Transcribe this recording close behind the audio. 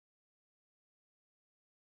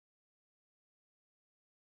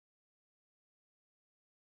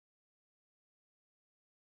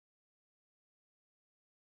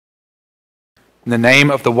In the name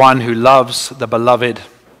of the one who loves the beloved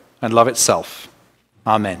and love itself.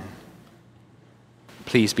 Amen.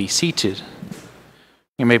 Please be seated.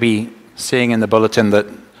 You may be seeing in the bulletin that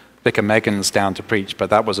Vicar Megan's down to preach, but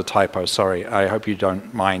that was a typo, sorry. I hope you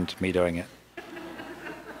don't mind me doing it.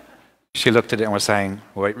 She looked at it and was saying,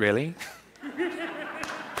 wait, really?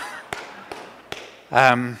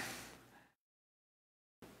 Ring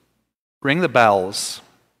the bells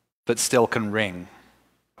that still can ring.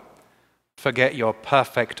 Forget your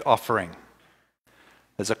perfect offering.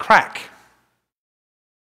 There's a crack.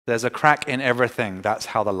 There's a crack in everything. That's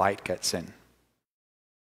how the light gets in.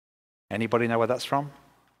 Anybody know where that's from?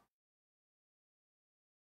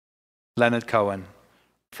 Leonard Cohen,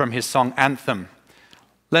 from his song Anthem.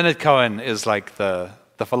 Leonard Cohen is like the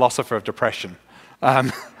philosopher of depression.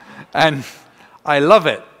 And I love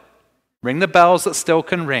it. Ring the bells that still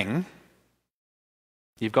can ring.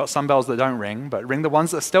 You've got some bells that don't ring, but ring the ones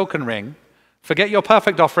that still can ring. Forget your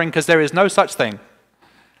perfect offering, because there is no such thing.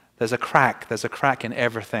 There's a crack in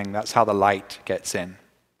everything. That's how the light gets in.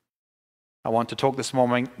 I want to talk this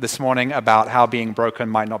morning about how being broken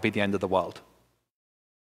might not be the end of the world.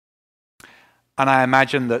 And I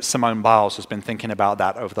imagine that Simone Biles has been thinking about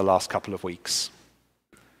that over the last couple of weeks.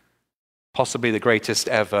 Possibly the greatest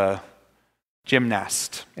ever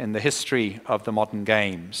gymnast in the history of the modern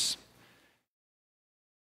games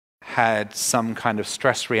had some kind of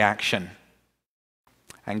stress reaction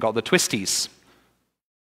and got the twisties.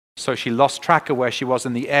 So she lost track of where she was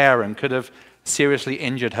in the air and could have seriously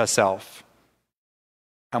injured herself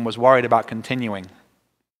and was worried about continuing.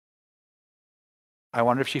 I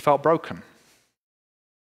wonder if she felt broken.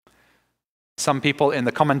 Some people in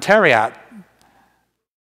the commentariat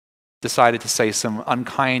decided to say some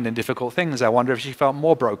unkind and difficult things. I wonder if she felt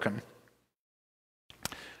more broken.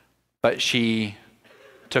 But she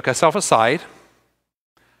took herself aside,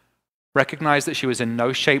 recognized that she was in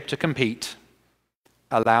no shape to compete,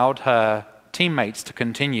 allowed her teammates to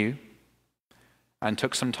continue, and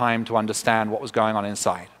took some time to understand what was going on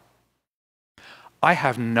inside. I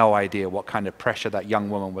have no idea what kind of pressure that young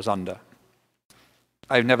woman was under.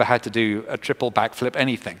 I've never had to do a triple backflip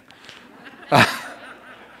anything.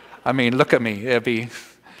 I mean, look at me.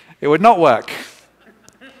 It would not work.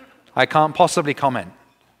 I can't possibly comment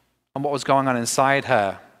on what was going on inside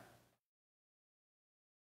her.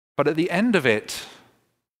 But at the end of it,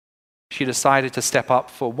 she decided to step up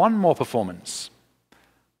for one more performance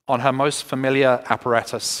on her most familiar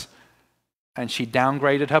apparatus, and she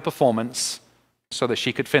downgraded her performance so that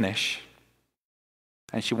she could finish,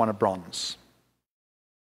 and she won a bronze.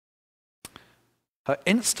 Her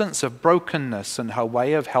instance of brokenness and her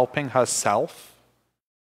way of helping herself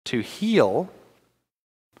to heal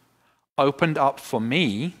opened up for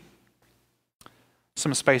me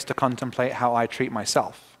some space to contemplate how I treat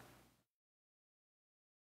myself.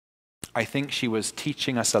 I think she was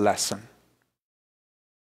teaching us a lesson.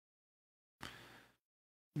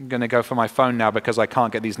 I'm going to go for my phone now because I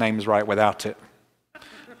can't get these names right without it.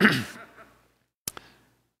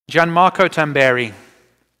 Gianmarco Tamberi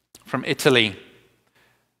from Italy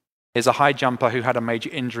is a high jumper who had a major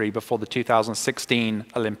injury before the 2016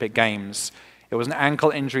 Olympic Games. It was an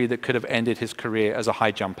ankle injury that could have ended his career as a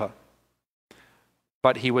high jumper.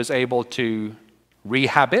 But he was able to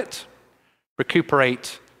rehab it,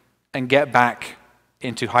 recuperate, and get back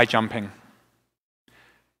into high jumping.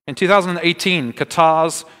 In 2018,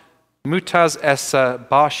 Qatar's Mutaz Essa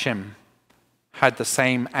Barshim had the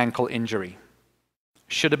same ankle injury.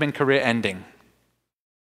 Should have been career-ending.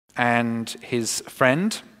 And his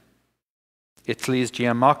friend, Italy's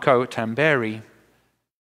Gianmarco Tamberi,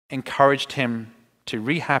 encouraged him to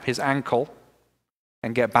rehab his ankle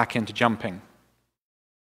and get back into jumping.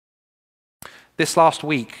 This last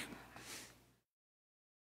week,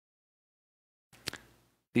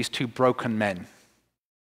 these two broken men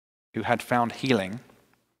who had found healing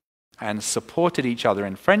and supported each other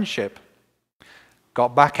in friendship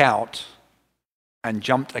got back out and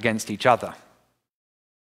jumped against each other.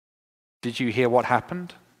 Did you hear what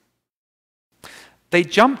happened? They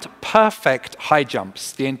jumped perfect high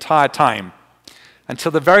jumps the entire time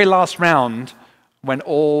until the very last round when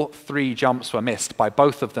all three jumps were missed by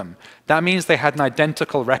both of them. That means they had an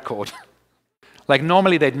identical record. Like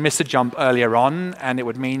normally they'd miss a jump earlier on and it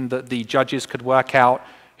would mean that the judges could work out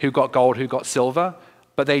who got gold, who got silver,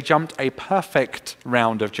 but they jumped a perfect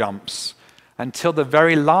round of jumps until the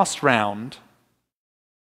very last round,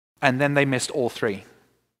 and then they missed all three.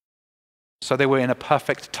 So they were in a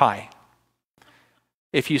perfect tie.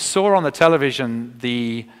 If you saw on the television,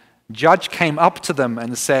 the judge came up to them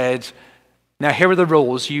and said, now here are the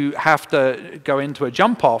rules, you have to go into a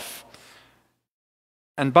jump off.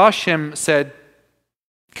 And Barshim said,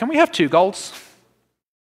 can we have 2 golds?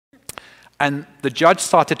 And the judge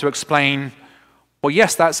started to explain, well,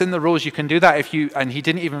 yes, that's in the rules. You can do that if you, and he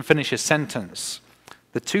didn't even finish his sentence.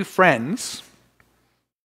 The 2 friends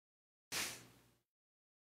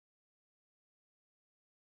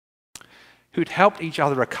who'd helped each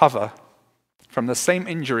other recover from the same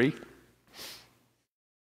injury,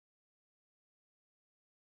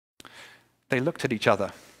 they looked at each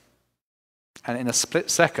other, and in a split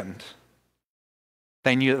second,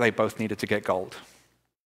 they knew that they both needed to get gold.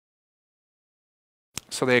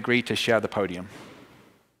 So they agreed to share the podium,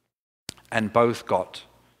 and both got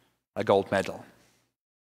a gold medal.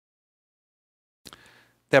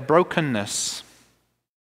 Their brokenness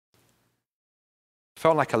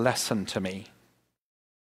felt like a lesson to me.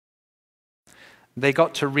 They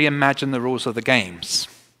got to reimagine the rules of the games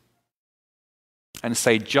and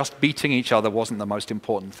say just beating each other wasn't the most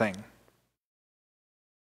important thing.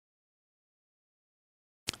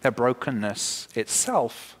 Their brokenness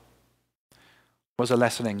itself was a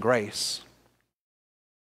lesson in grace.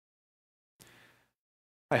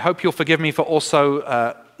 I hope you'll forgive me for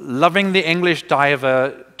also loving the English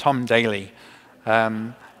diver Tom Daley.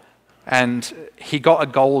 And he got a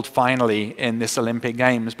gold finally in this Olympic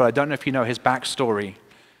Games, but I don't know if you know his backstory.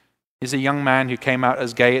 He's a young man who came out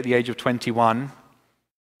as gay at the age of 21.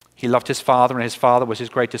 He loved his father, and his father was his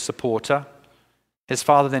greatest supporter. His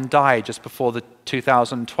father then died just before the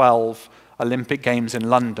 2012 Olympic Games in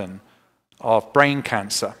London of brain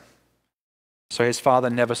cancer. So his father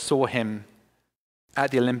never saw him at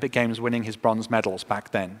the Olympic Games winning his bronze medals back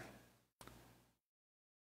then.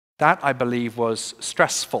 That, I believe, was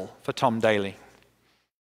stressful for Tom Daley.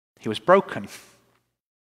 He was broken.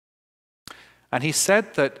 And he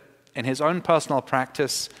said that in his own personal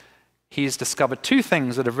practice, he's discovered 2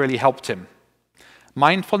 things that have really helped him: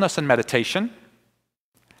 mindfulness and meditation,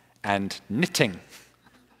 and knitting.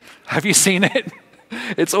 Have you seen it?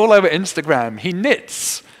 It's all over Instagram. He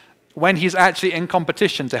knits when he's actually in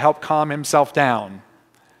competition to help calm himself down.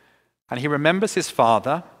 And he remembers his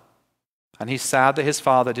father, and he's sad that his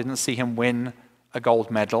father didn't see him win a gold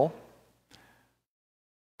medal.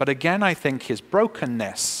 But again, I think his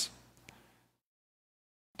brokenness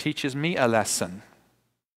teaches me a lesson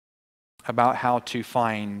about how to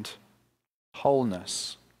find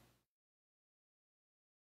wholeness.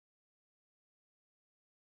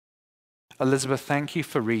 Elizabeth, thank you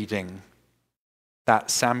for reading that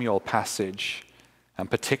Samuel passage, and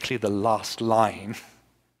particularly the last line,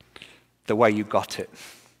 the way you got it.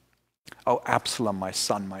 Oh, Absalom, my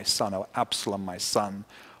son, oh, Absalom, my son,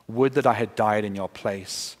 would that I had died in your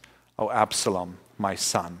place. Oh, Absalom, my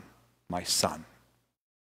son, my son.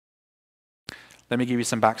 Let me give you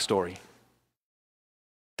some backstory.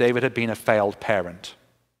 David had been a failed parent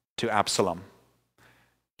to Absalom.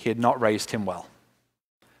 He had not raised him well.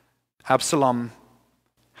 Absalom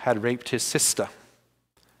had raped his sister.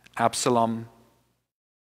 Absalom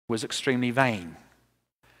was extremely vain.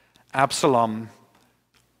 Absalom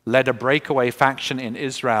led a breakaway faction in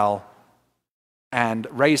Israel and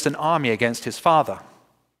raised an army against his father.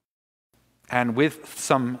 And with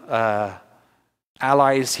some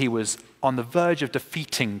allies, he was on the verge of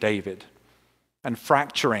defeating David and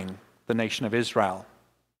fracturing the nation of Israel.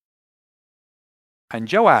 And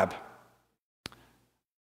Joab,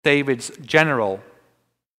 David's general,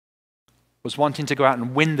 was wanting to go out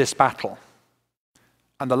and win this battle.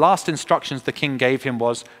 And the last instructions the king gave him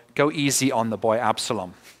was, go easy on the boy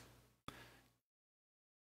Absalom.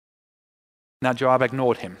 Now Joab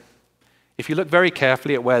ignored him. If you look very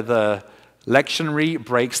carefully at where the lectionary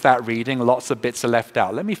breaks that reading, lots of bits are left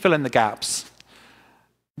out. Let me fill in the gaps.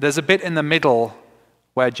 There's a bit in the middle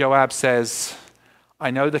where Joab says, I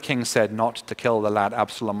know the king said not to kill the lad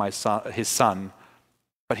Absalom, his son,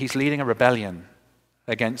 but he's leading a rebellion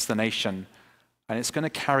against the nation, and it's going to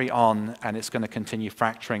carry on, and it's going to continue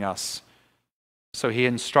fracturing us. So he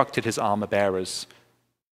instructed his armor bearers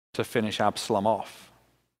to finish Absalom off.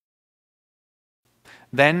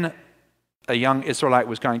 Then a young Israelite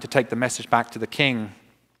was going to take the message back to the king.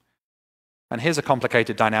 And here's a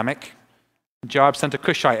complicated dynamic. Joab sent a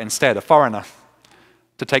Cushite instead, a foreigner,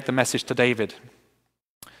 to take the message to David.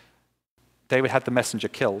 David had the messenger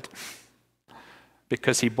killed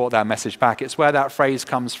because he brought that message back. It's where that phrase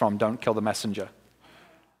comes from, don't kill the messenger.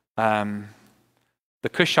 The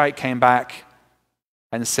Cushite came back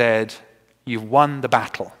and said, you've won the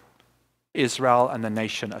battle. Israel and the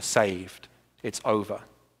nation are saved. It's over.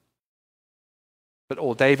 But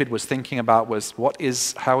all David was thinking about was,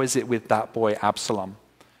 how is it with that boy Absalom?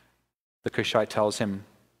 The Cushite tells him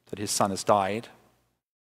that his son has died.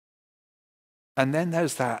 And then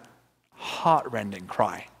there's that heart-rending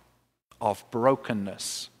cry, of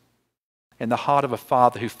brokenness in the heart of a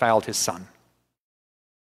father who failed his son,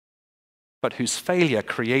 but whose failure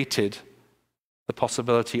created the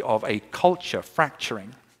possibility of a culture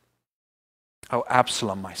fracturing. Oh,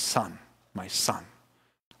 Absalom, my son, my son.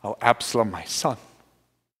 Oh, Absalom, my son.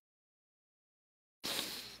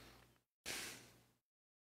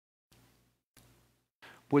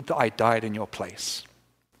 Would that I died in your place.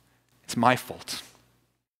 It's my fault.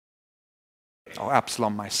 Oh,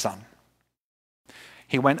 Absalom, my son.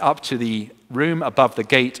 He went up to the room above the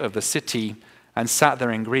gate of the city and sat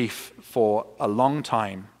there in grief for a long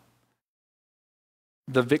time.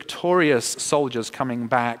 The victorious soldiers came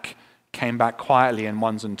back quietly in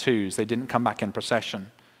ones and twos. They didn't come back in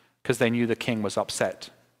procession because they knew the king was upset.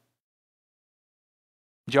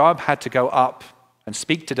 Joab had to go up and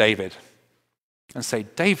speak to David and say,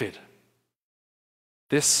 David,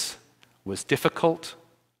 this was difficult,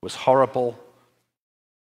 was horrible,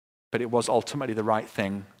 but it was ultimately the right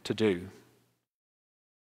thing to do.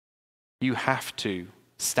 You have to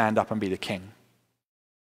stand up and be the king.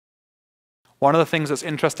 One of the things that's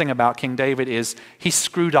interesting about King David is he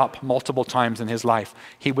screwed up multiple times in his life.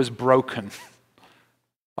 He was broken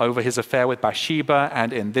over his affair with Bathsheba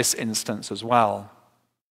and in this instance as well.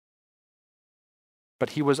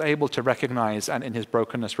 But he was able to recognize and in his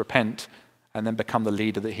brokenness repent and then become the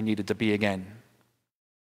leader that he needed to be again.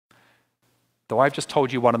 Though I've just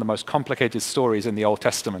told you one of the most complicated stories in the Old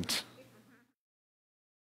Testament,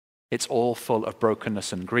 it's all full of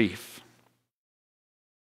brokenness and grief.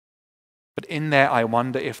 But in there, I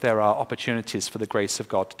wonder if there are opportunities for the grace of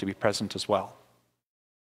God to be present as well.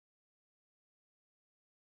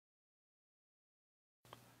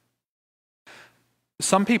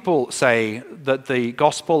 Some people say that the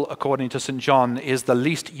Gospel, according to St. John, is the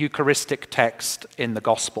least Eucharistic text in the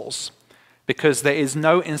Gospels because there is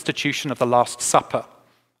no institution of the Last Supper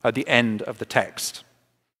at the end of the text.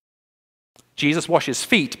 Jesus washes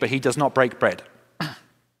feet, but he does not break bread.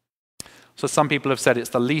 So some people have said it's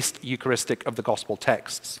the least Eucharistic of the Gospel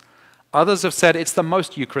texts. Others have said it's the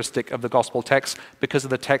most Eucharistic of the Gospel texts because of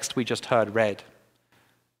the text we just heard read.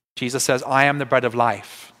 Jesus says, I am the bread of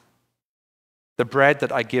life. The bread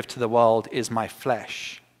that I give to the world is my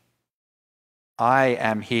flesh. I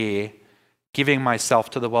am here giving myself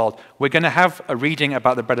to the world. We're going to have a reading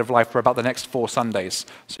about the bread of life for about the next 4 Sundays,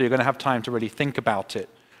 so you're going to have time to really think about it.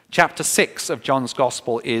 Chapter 6 of John's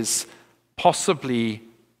Gospel is possibly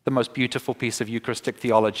the most beautiful piece of Eucharistic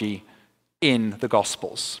theology in the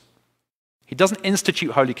Gospels. He doesn't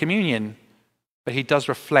institute Holy Communion, but he does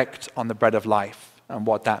reflect on the bread of life and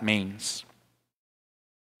what that means.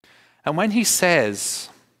 And when he says,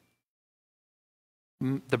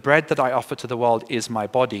 the bread that I offer to the world is my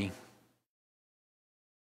body,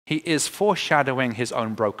 he is foreshadowing his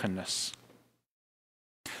own brokenness.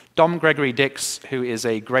 Dom Gregory Dix, who is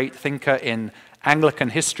a great thinker in Anglican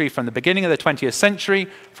history from the beginning of the 20th century,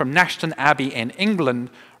 from Nashton Abbey in England,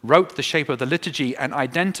 wrote The Shape of the Liturgy and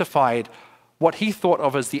identified what he thought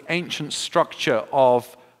of as the ancient structure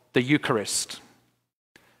of the Eucharist.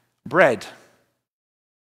 Bread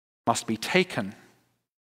must be taken.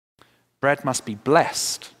 Bread must be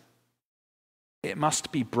blessed. It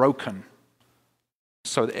must be broken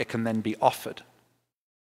so that it can then be offered.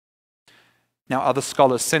 Now, other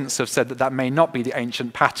scholars since have said that that may not be the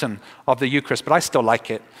ancient pattern of the Eucharist, but I still like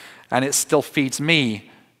it, and it still feeds me,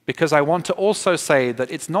 because I want to also say that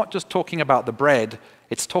it's not just talking about the bread,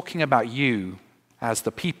 it's talking about you as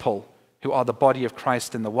the people who are the body of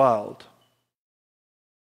Christ in the world.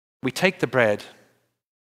 We take the bread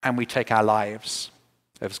and we take our lives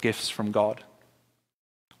as gifts from God.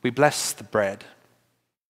 We bless the bread.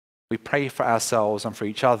 We pray for ourselves and for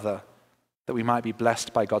each other that we might be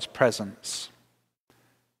blessed by God's presence.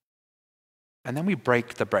 And then we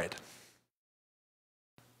break the bread,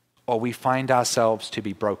 or we find ourselves to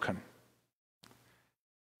be broken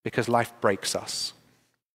because life breaks us.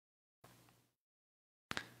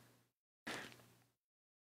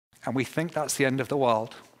 And we think that's the end of the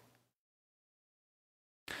world,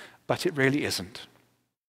 but it really isn't.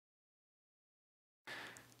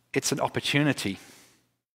 It's an opportunity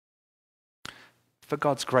for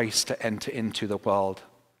God's grace to enter into the world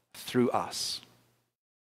through us.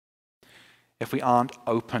 If we aren't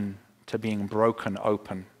open to being broken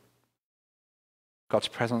open, God's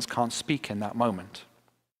presence can't speak in that moment.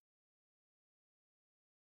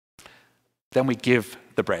 Then we give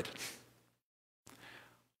the bread,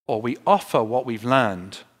 or we offer what we've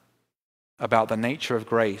learned about the nature of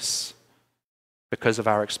grace because of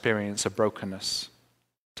our experience of brokenness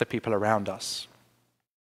to people around us.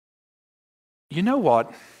 You know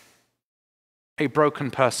what? A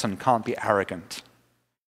broken person can't be arrogant.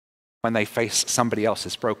 when they face somebody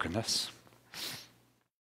else's brokenness.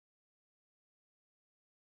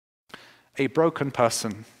 A broken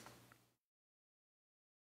person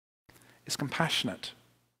is compassionate,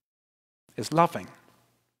 is loving,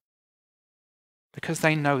 because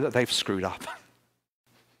they know that they've screwed up.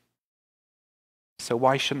 So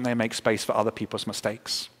why shouldn't they make space for other people's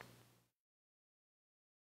mistakes?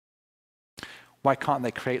 Why can't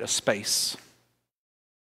they create a space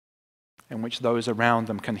in which those around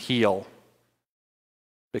them can heal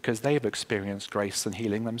because they've experienced grace and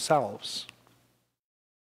healing themselves?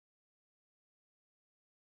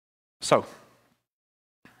 So,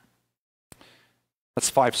 that's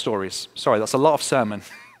 5 stories. Sorry, that's a lot of sermon.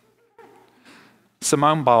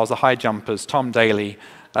 Simone Biles, the high jumpers, Tom Daly,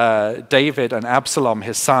 David and Absalom,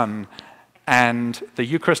 his son, and the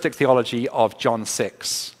Eucharistic theology of John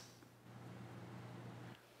 6.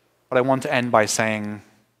 But I want to end by saying,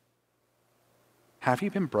 have you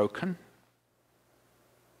been broken?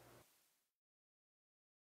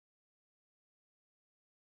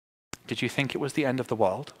 Did you think it was the end of the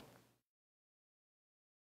world?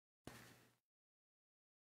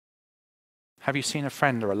 Have you seen a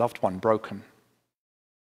friend or a loved one broken?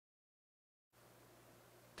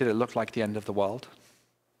 Did it look like the end of the world?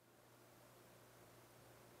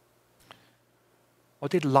 Or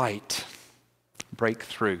did light break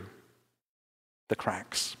through the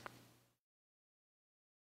cracks?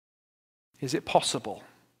 Is it possible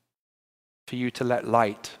for you to let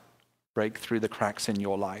light break through the cracks in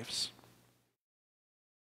your lives?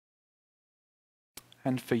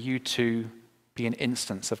 And for you to be an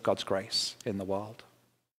instance of God's grace in the world?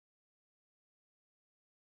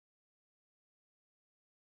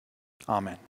 Amen.